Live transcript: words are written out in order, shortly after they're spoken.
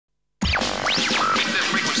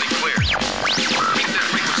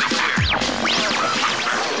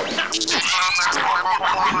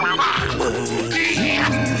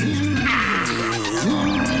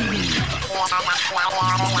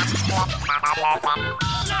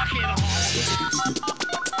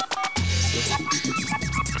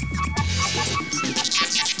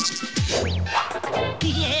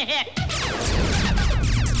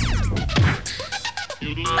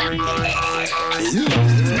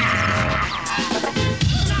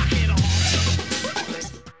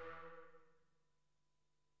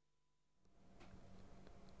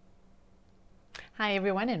Hi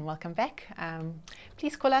everyone and welcome back.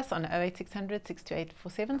 Please call us on 08600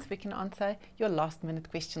 62847 so we can answer your last minute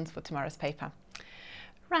questions for tomorrow's paper.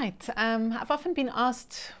 Right, I've often been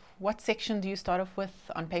asked what section do you start off with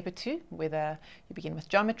on paper 2, whether you begin with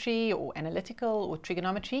geometry or analytical or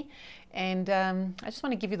trigonometry, and I just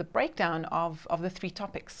want to give you the breakdown of the 3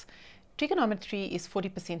 topics. Trigonometry is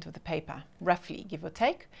 40% of the paper, roughly, give or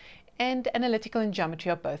take, and analytical and geometry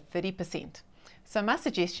are both 30%. So my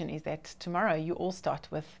suggestion is that tomorrow you all start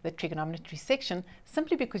with the trigonometry section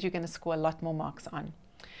simply because you're going to score a lot more marks on.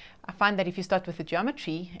 I find that if you start with the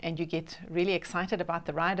geometry and you get really excited about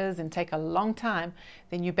the riders and take a long time,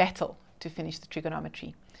 then you battle to finish the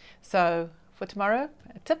trigonometry. So for tomorrow,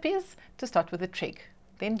 a tip is to start with the trig,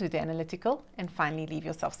 then do the analytical, and finally leave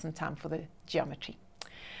yourself some time for the geometry.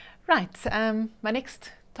 Right, my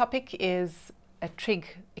next topic is a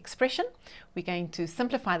trig expression. We're going to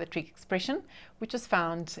simplify the trig expression, which was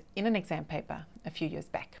found in an exam paper a few years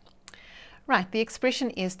back. Right, the expression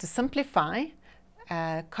is to simplify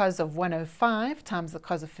cos of 105 times the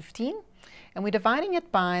cos of 15, and we're dividing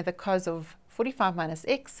it by the cos of 45 minus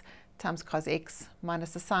x times cos x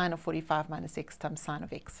minus the sine of 45 minus x times sine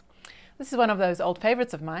of x. This is one of those old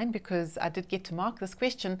favorites of mine because I did get to mark this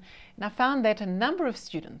question, and I found that a number of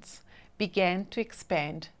students began to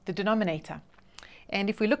expand the denominator. And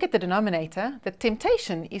if we look at the denominator, the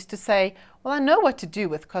temptation is to say, well, I know what to do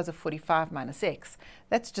with cos of 45 minus x.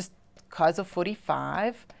 That's just cos of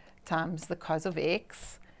 45 times the cos of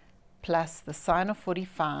x plus the sine of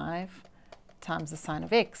 45 times the sine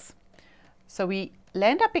of x. So we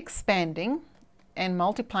land up expanding and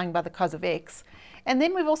multiplying by the cos of x. And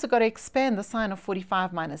then we've also got to expand the sine of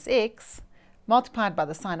 45 minus x multiplied by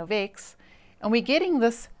the sine of x. And we're getting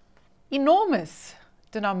this enormous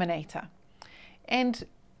denominator. And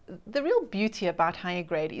the real beauty about higher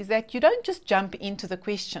grade is that you don't just jump into the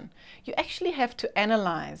question. You actually have to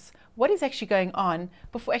analyze what is actually going on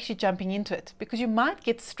before actually jumping into it, because you might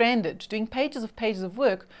get stranded doing pages of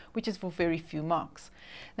work, which is for very few marks.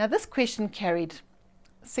 Now this question carried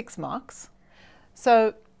 6 marks.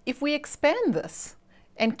 So if we expand this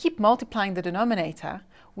and keep multiplying the denominator,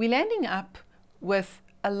 we're landing up with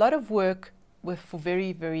a lot of work for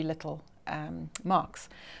very, very little marks.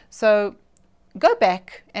 So go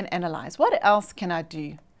back and analyze. What else can I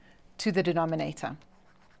do to the denominator?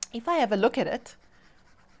 If I have a look at it,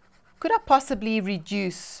 could I possibly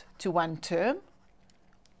reduce to one term?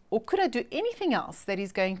 Or could I do anything else that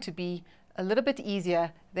is going to be a little bit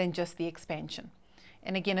easier than just the expansion?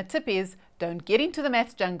 And again, a tip is don't get into the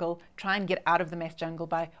maths jungle. Try and get out of the maths jungle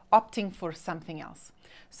by opting for something else.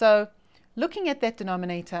 So looking at that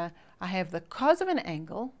denominator, I have the cos of an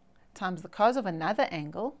angle times the cos of another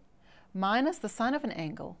angle minus the sine of an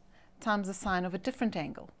angle times the sine of a different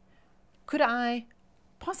angle. Could I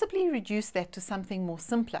possibly reduce that to something more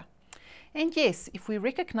simpler? And yes, if we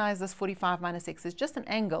recognize this 45 minus x is just an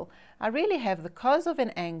angle, I really have the cos of an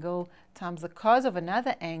angle times the cos of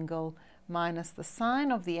another angle minus the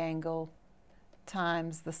sine of the angle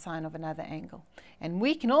times the sine of another angle. And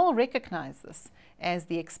we can all recognize this as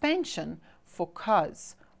the expansion for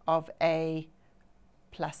cos of a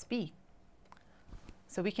plus b.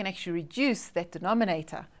 So we can actually reduce that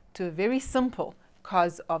denominator to a very simple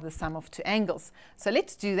cos of the sum of 2 angles. So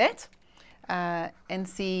let's do that and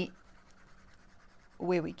see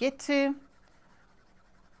where we get to.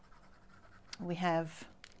 We have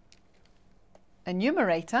a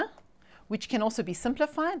numerator, which can also be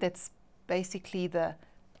simplified. That's basically the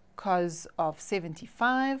cos of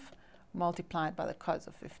 75 multiplied by the cos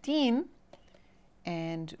of 15.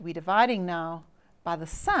 And we're dividing now by the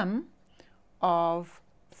sum of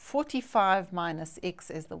 45 minus x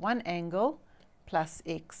as the one angle plus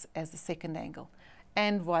x as the second angle.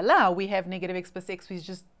 And voila, we have negative x plus x, which is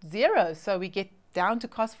just 0. So we get down to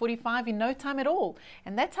cos 45 in no time at all.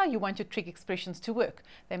 And that's how you want your trig expressions to work.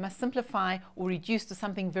 They must simplify or reduce to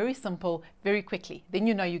something very simple very quickly. Then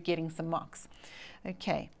you know you're getting some marks.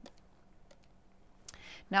 Okay.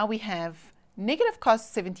 Now we have negative cos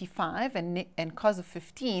 75 and cos of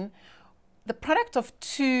 15. The product of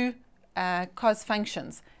 2 cos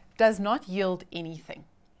functions does not yield anything.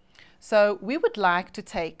 So we would like to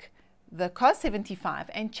take the cos 75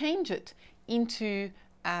 and change it into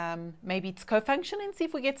maybe its cofunction and see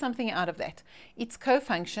if we get something out of that. Its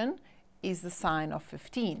cofunction is the sine of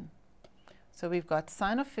 15. So we've got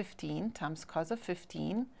sine of 15 times cos of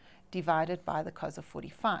 15 divided by the cos of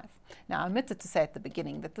 45. Now, I omitted to say at the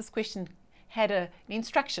beginning that this question had an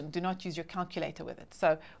instruction, do not use your calculator with it.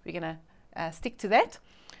 So we're going to stick to that.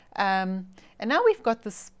 And now we've got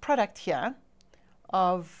this product here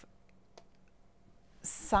of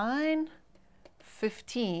sine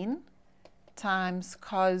 15 times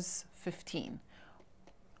cos 15.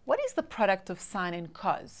 What is the product of sine and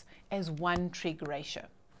cos as one trig ratio?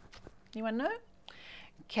 Anyone know?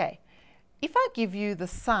 Okay, if I give you the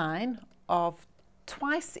sine of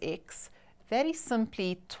twice x, that is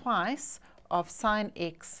simply twice of sine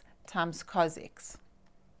x times cos x.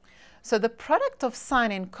 So the product of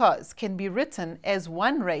sine and cos can be written as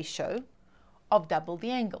one ratio of double the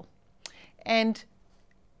angle. And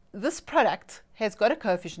this product has got a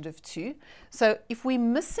coefficient of 2. So if we're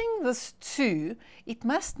missing this 2, it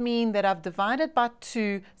must mean that I've divided by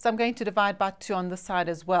 2. So I'm going to divide by 2 on this side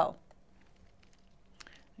as well.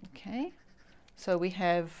 Okay, so we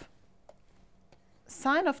have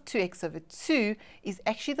sine of 2x over 2 is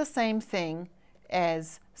actually the same thing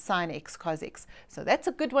as sine x cos x. So that's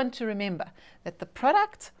a good one to remember, that the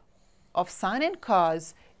product of sine and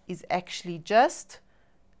cos is actually just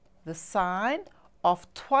the sine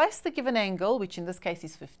of twice the given angle, which in this case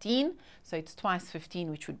is 15. So it's twice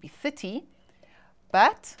 15, which would be 30.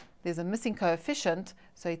 But there's a missing coefficient,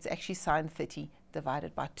 so it's actually sine 30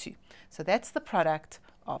 divided by 2. So that's the product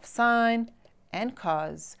of sine and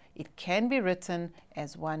cos. It can be written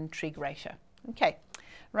as one trig ratio. Okay,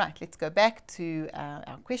 right, let's go back to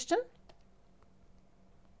our question.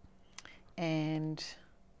 And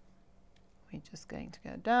we're just going to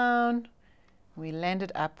go down. We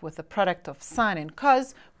landed up with the product of sine and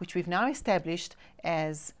cos, which we've now established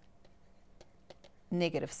as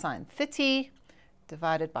negative sine 30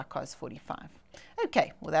 divided by cos 45.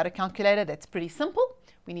 Okay, without a calculator, that's pretty simple.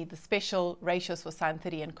 We need the special ratios for sine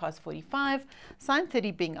 30 and cos 45. Sine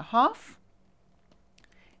 30 being a half,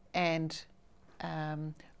 and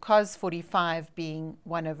cos 45 being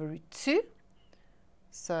 1 over root 2.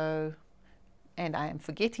 So, and I am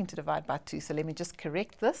forgetting to divide by 2, so let me just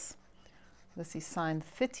correct this. This is sine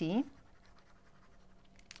 30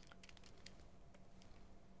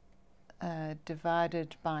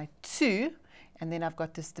 divided by 2, and then I've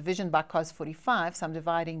got this division by cos 45, so I'm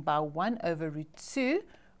dividing by 1 over root 2,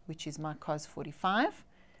 which is my cos 45.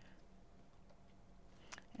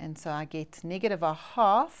 And so I get negative a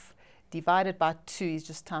half divided by 2 is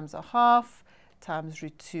just times a half times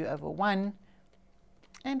root 2 over 1,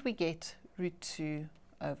 and we get root 2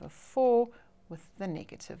 over 4 with the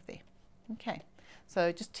negative there. Okay, so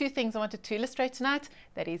just two things I wanted to illustrate tonight.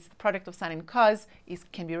 That is, the product of sine and cos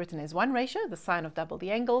can be written as one ratio, the sine of double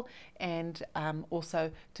the angle, and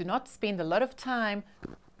also to not spend a lot of time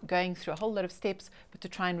going through a whole lot of steps, but to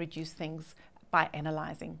try and reduce things by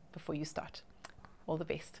analyzing before you start. All the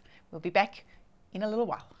best. We'll be back in a little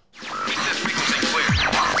while. Keep this frequency clear.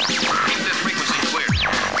 Keep this frequency clear.